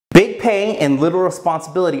pay and little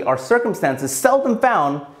responsibility are circumstances seldom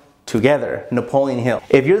found together. Napoleon Hill.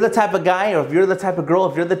 If you're the type of guy, or if you're the type of girl,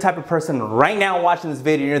 if you're the type of person right now watching this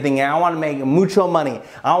video, you're thinking, I want to make mucho money,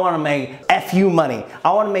 I want to make FU money,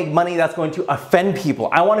 I want to make money that's going to offend people,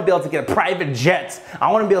 I want to be able to get private jets,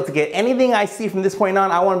 I want to be able to get anything I see from this point on,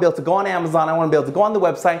 I want to be able to go on Amazon, I want to be able to go on the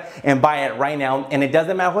website and buy it right now, and it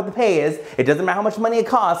doesn't matter what the pay is, it doesn't matter how much money it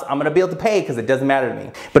costs, I'm going to be able to pay because it doesn't matter to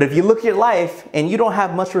me. But if you look at your life and you don't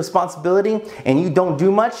have much responsibility and you don't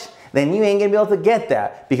do much, then you ain't gonna be able to get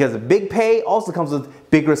that, because big pay also comes with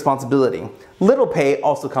big responsibility. Little pay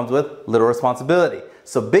also comes with little responsibility.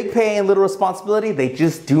 So big pay and little responsibility, they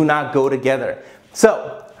just do not go together.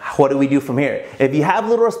 So what do we do from here? If you have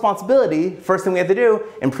little responsibility, first thing we have to do,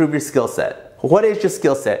 improve your skill set. What is your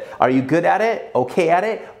skill set? Are you good at it, okay at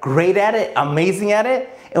it, great at it, amazing at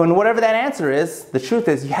it? And whatever that answer is, the truth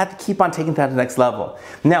is you have to keep on taking that to the next level.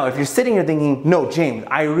 Now, if you're sitting here thinking, no, James,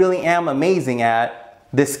 I really am amazing at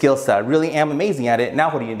this skill set, I really am amazing at it,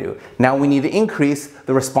 now what do? Now we need to increase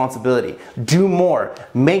the responsibility. Do more,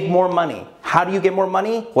 make more money. How do you get more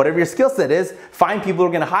money? Whatever your skill set is, find people who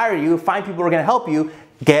are gonna hire you, find people who are gonna help you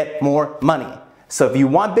get more money. So if you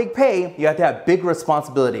want big pay, you have to have big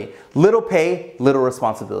responsibility. Little pay, little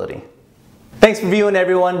responsibility. Thanks for viewing,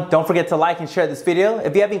 everyone. Don't forget to like and share this video.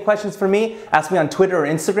 If you have any questions for me, ask me on Twitter or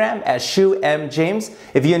Instagram at Hsuperman.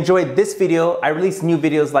 If you enjoyed this video, I release new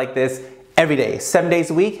videos like this every day, 7 days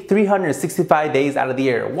a week, 365 days out of the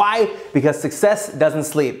year. Why? Because success doesn't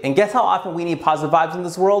sleep. And guess how often we need positive vibes in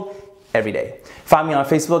this world? Every day. Find me on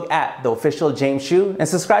Facebook at the official James Hsu, and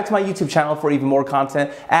subscribe to my YouTube channel for even more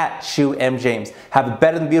content at Hsuperman. Have a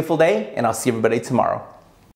better than beautiful day, and I'll see everybody tomorrow.